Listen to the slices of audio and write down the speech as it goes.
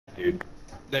dude.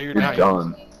 No, you're You're not.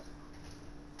 done.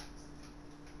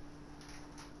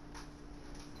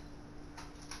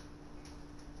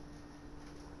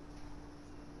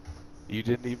 You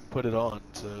didn't even put it on,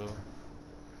 so.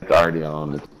 It's already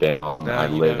on. It's down. No, I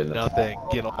you live know in the nothing.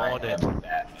 Get on it.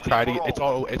 Try to get. It's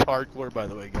hardcore, by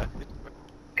the way, guys.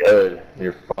 Good.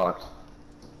 You're fucked.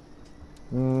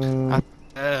 Down,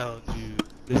 dude.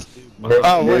 This dude.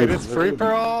 Oh wait, it's free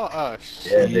for all? Oh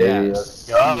shit. Yeah, dude. Yes.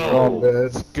 Go.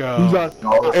 Let's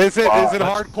go. Is it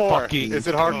hardcore? Fucking Is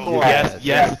it hardcore?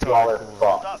 Yes, it's all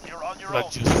hardcore. fucked. You're on your What I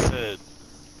own. just said.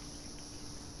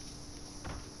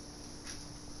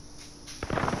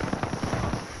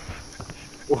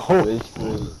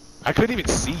 I couldn't even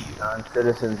see you.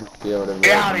 Non-citizens be able to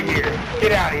get out of here.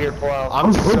 Get out of here, Flo.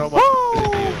 I'm so much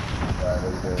better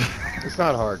than you. It's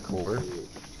not hardcore.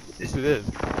 Yes, it is.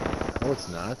 No, it's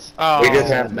not. Oh, We just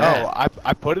have No, maps.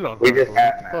 I put it on. We just hardcore.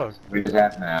 have What the maps. We just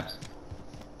have maps.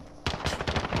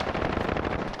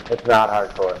 It's not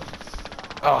hardcore.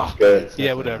 fuck? Oh, Good.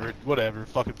 yeah, whatever.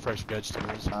 Fucking fresh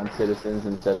vegetables. Non-citizens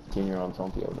and 17-year-olds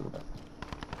won't be able to do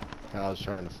that. I was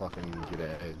trying to fucking get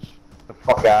an edge. Get the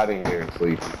fuck out of here,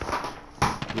 sleep.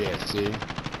 Yeah, see?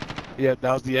 Yeah,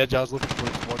 that was the edge I was looking for.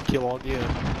 Just one kill on you.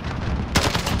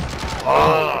 Fuck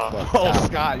Oh, out.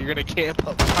 Scott, you're gonna camp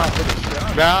up top of the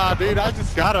shot. nah, dude, I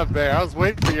just got up there. I was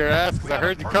waiting for your ass because I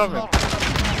heard you coming.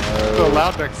 So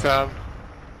loud next time.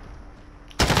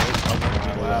 I'm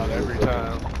gonna be loud every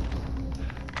time.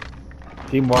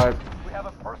 Team wipe. We have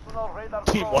a personal radar.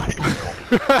 Team drone. wipe.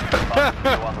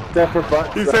 Except for fun.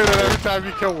 You say that every time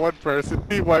you kill one person.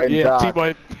 Team wipe. Hey, Yeah, Doc. team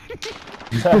wipe.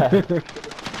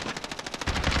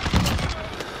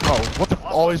 Oh, what the?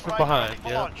 Always from behind. For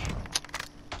Yeah. launch.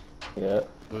 Yeah.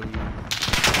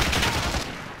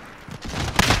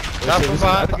 Not from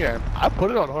behind again. I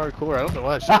put it on hardcore. I don't know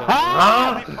why I should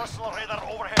have. Enemy personal radar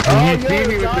overhead. Oh, you see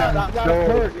me with that. I got a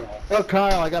perk. Oh,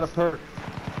 Kyle, I got a perk.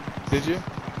 Did you?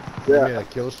 Yeah,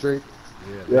 kill streak.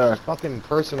 Yeah. Yeah. There's fucking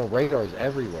personal radars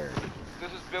everywhere.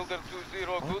 This is Builder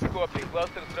 2-0, good copy,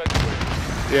 cluster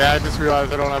strategy. Yeah, I just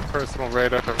realized I don't have personal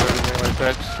radar or anything like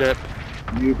that shit.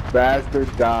 You bastard,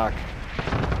 Doc.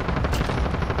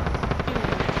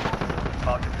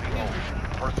 Target below.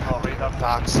 Personal radar.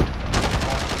 Docs.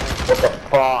 What the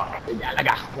fuck?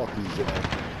 Fuck you, Zach.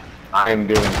 I'm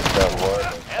doing so hard.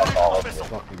 Fuck all of you.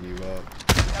 Fucking you up.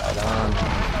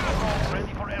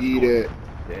 Ready for escort. Eat it.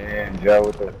 Damn, Joe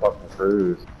with the fucking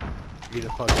cruise. Eat a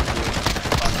fucking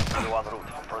food. You en route.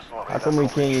 Personal How radar. come we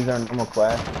can't use our normal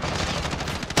class?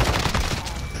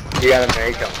 You gotta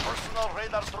make them. Personal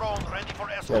radar drone ready for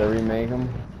escort. Gotta remake them?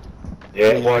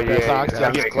 Yeah, well, That's yeah. Docs.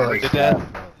 Gotta get close to death.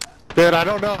 Dude, I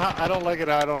don't know how, I don't like it.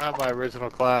 I don't have my original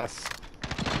class.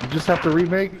 You just have to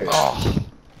remake it. Oh,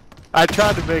 I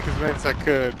tried to make as many as I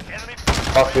could. Enemy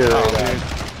Fuck your radar.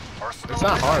 personal it's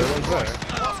not hard. What's radar. that?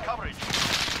 Close coverage.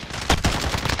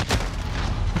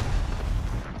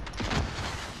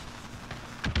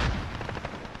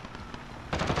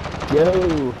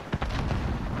 Yo.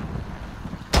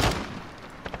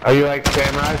 Are you like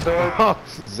Samurai Sword? Oh,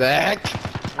 Zach.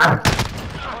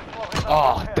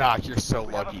 Oh, Doc, you're so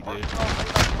lucky, dude.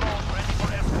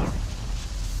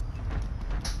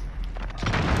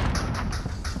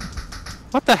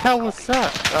 What the hell was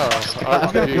that? Oh,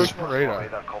 I got RPG. push my radar.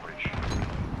 Radar coverage.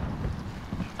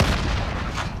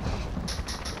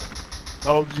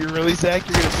 Oh, you really, Zach?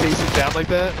 You're gonna chase it down like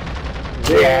that?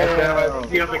 Yeah, I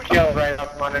feel the kill right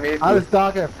up from underneath. I was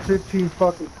talking 15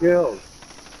 fucking kills.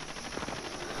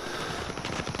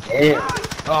 Damn.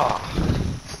 Oh.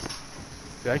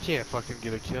 Dude, I can't fucking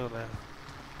get a kill now.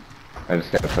 I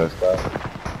just gotta post up.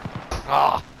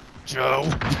 Ah, Joe.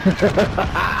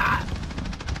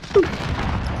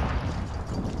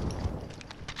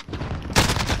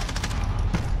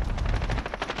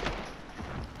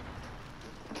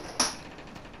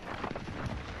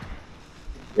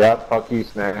 Yeah, fuck you,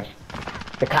 Smash.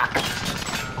 The cock.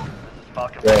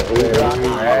 Falcon. Yeah,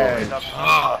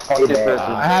 fuck this person.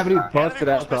 I haven't even busted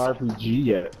out the RPG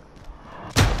yet.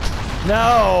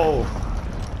 No!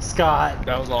 Scott.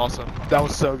 That was awesome. That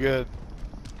was so good.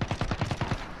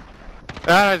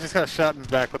 Ah, I just got shot in the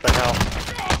back. What the hell?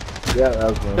 Yeah, that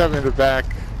was one. Shot me in the back.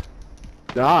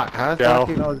 Doc, how's Yo. Doc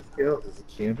getting all his kills? Is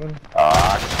he camping?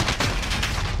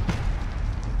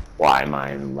 Why am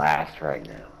I in last right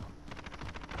now?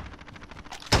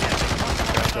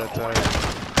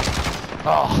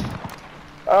 Oh.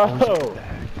 Oh!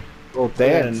 Well,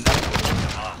 dance.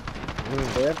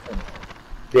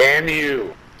 Damn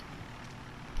you!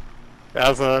 That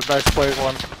was a nice play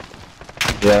one.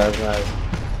 Yeah, that's nice.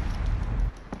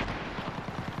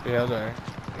 Yeah, there.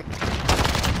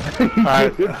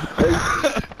 Alright.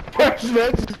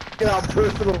 Get out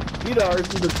personal radars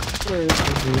in the corner.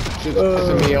 Just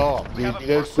pissing me off, dude.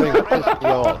 Those things piss me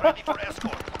off. Ready for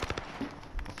escort.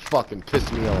 Fucking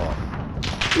piss me off.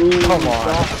 Ooh, Come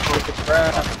on. Falcon 3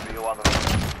 on the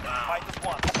road. Fight is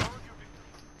one.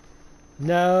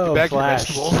 No, Back your flash.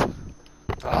 vegetable.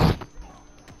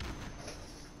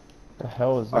 The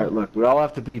hell is that? Alright, look, we all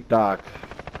have to beat Doc.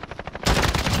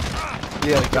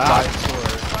 Yeah, like the dinosaur.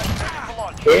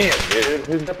 Damn, dude.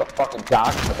 Who's got the fucking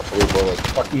doc with the blue bullets?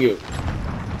 Fuck you.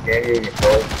 Yeah,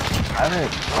 boy. I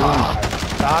didn't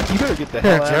Doc, you better get the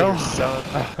hell out of here, son.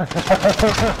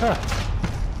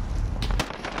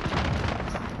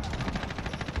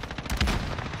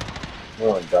 I'm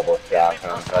going double shot,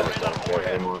 huh? I just don't care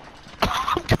anymore.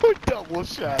 I'm going double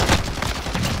shot.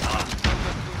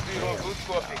 2-0, good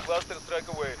copy. Cluster strike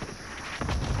away.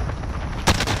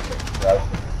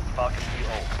 Falcon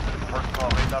 3-0. Personal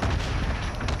radar.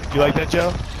 You like that,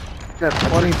 Joe? got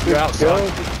 26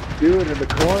 kills. Dude in the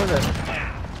corner.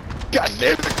 God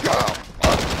damn it, go!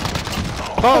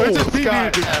 Oh, it's just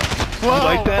Scott. beat me. You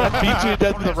like that? I beat you to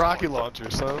death with a rocket launcher,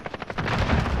 son.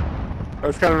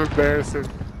 That's kind of embarrassing.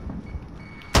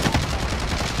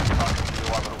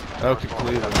 Oh,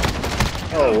 completely.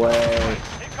 No way.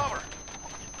 Take cover.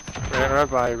 Ran right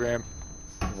by you, man.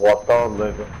 What the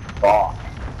living fuck?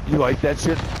 You like that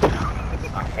shit?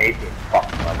 I hate this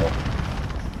fucking level.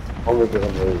 Only because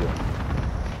I'm losing.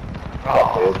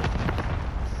 Fuck, dude.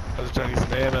 I was trying to get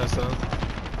some ammo, son.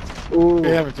 Ooh.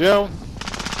 Damn it, Joe.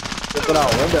 Flip it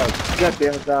out windows. God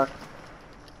damn it, Doc.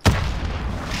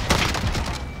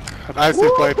 Nicely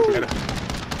played, man.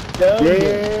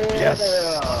 Yes.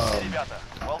 Ребята,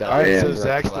 well done. Alright, so Damn,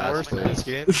 Zach's the last worst in this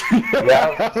game.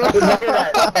 Yeah. Look at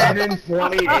that. 10 and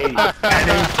 28. 10 and 28.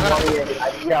 I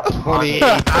just got 28.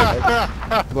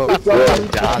 Well, It's all Good on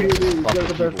job. KD. He's got the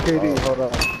best KD. Hold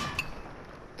on.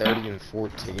 30 and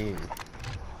 14.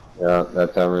 Yeah,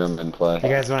 that's how real men play. You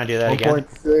guys want to do that again?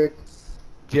 1.6.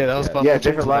 Yeah, that was fun. Yeah, We'll change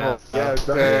different the level. map. Yeah, it's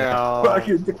Damn.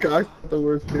 fucking the cock's the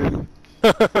worst KD.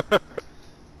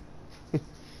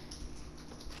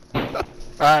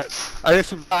 Alright, I need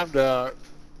some time to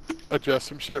adjust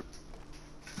some shit.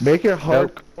 Make it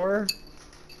hardcore.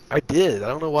 I did. I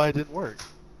don't know why it didn't work.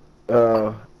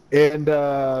 And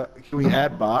can we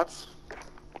add bots?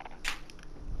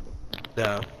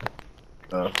 No.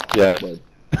 Yeah.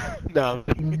 No.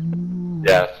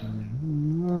 Yes.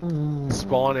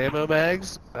 Spawn ammo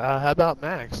mags? How about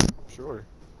max? Sure.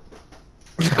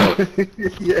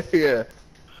 Yeah.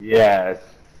 Yes.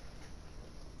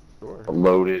 Sure.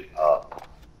 Load it up.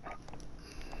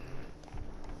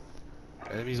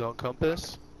 Enemies on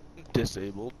compass?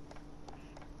 Disabled.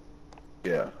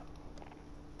 Yeah.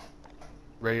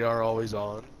 Radar always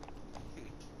on.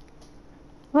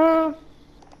 Alright.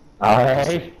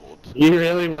 Disabled. You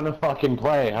really want to fucking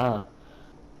play, huh?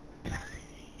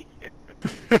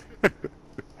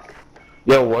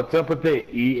 Yo, what's up with the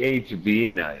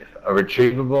EHV knife? A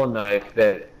retrievable knife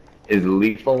that is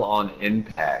lethal on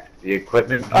impact. The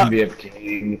equipment can be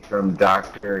obtained from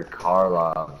Dr.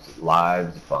 Karlov's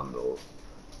Lives bundles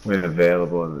when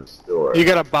available in the store. You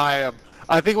gotta buy them.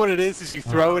 I think what it is you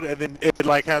throw it and then it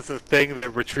like has a thing that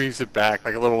retrieves it back,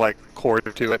 like a little like cord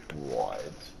to it. What?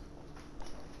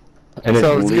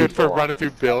 So it's good for lethal. running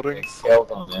through buildings.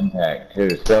 Kills on impact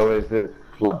too. So is this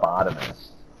phlebotomist.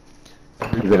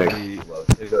 Everybody,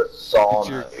 It's a saw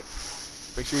Get your-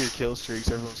 knife. make sure your kill streaks,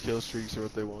 everyone's kill streaks are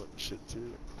what they want and shit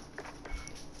too.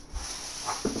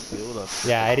 Build up.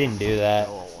 Yeah, I didn't do that.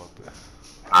 No one want that.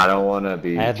 I don't want to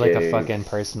be. I had like a Jay. fucking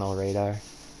personal radar.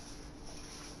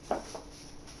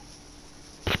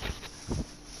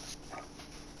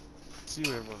 See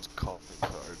what everyone's calling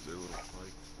cards. They're little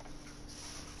like.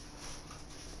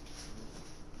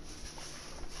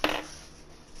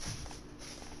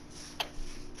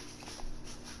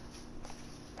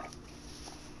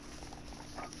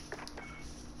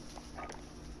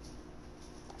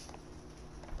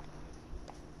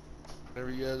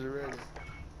 Whenever you guys are ready.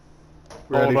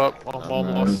 Hold up, I'm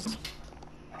almost.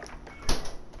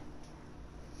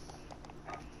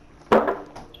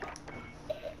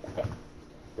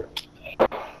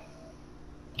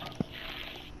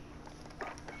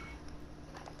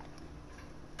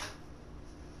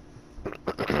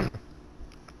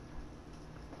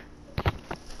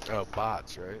 Oh,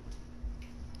 bots, right?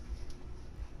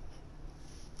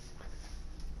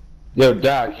 Yo,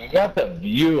 Doc, you got the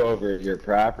view over your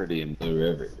property in Blue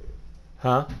River.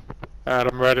 Huh? Alright,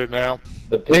 I'm ready now.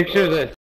 The picture that